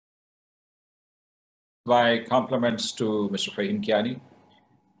My compliments to Mr. Fahim Kayani,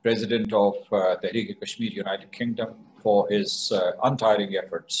 President of Tehreek-e-Kashmir United Kingdom, for his untiring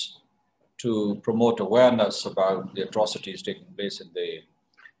efforts to promote awareness about the atrocities taking place in the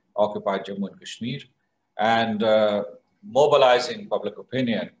occupied Jammu and Kashmir, and mobilizing public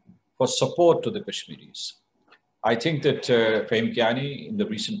opinion for support to the Kashmiris. I think that Fahim Kayani in the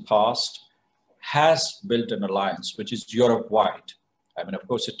recent past has built an alliance which is Europe-wide. I mean, of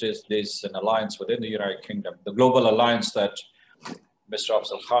course, there's an alliance within the United Kingdom. The global alliance that Mr.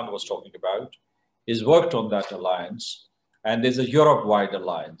 Afzal Khan was talking about is worked on that alliance, and there's a Europe-wide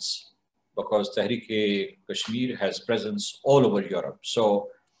alliance because Tehreek-e-Kashmir has presence all over Europe. So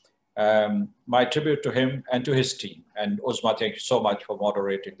my tribute to him and to his team. And Uzma, thank you so much for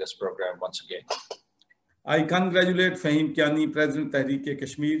moderating this program once again. I congratulate Fahim Kayani, President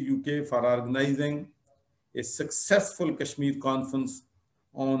Tehreek-e-Kashmir UK, for organizing a successful Kashmir conference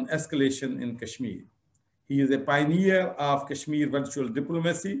on escalation in Kashmir. He is a pioneer of Kashmir Virtual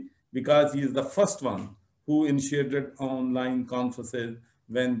Diplomacy because he is the first one who initiated online conferences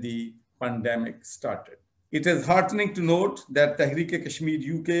when the pandemic started. It is heartening to note that Tehreek-e-Kashmir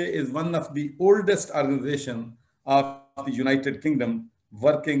UK is one of the oldest organizations of the United Kingdom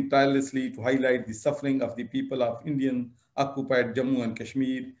working tirelessly to highlight the suffering of the people of Indian occupied Jammu and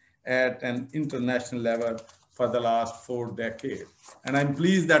Kashmir at an international level for the last 4 decades. And I'm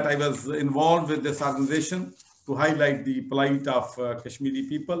pleased that I was involved with this organization to highlight the plight of Kashmiri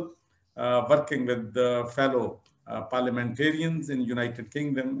people, working with the fellow parliamentarians in United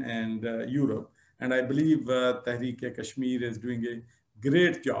Kingdom and Europe. And I believe Tehreek-e-Kashmir is doing a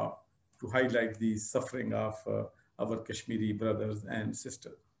great job to highlight the suffering of our Kashmiri brothers and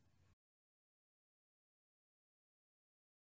sisters.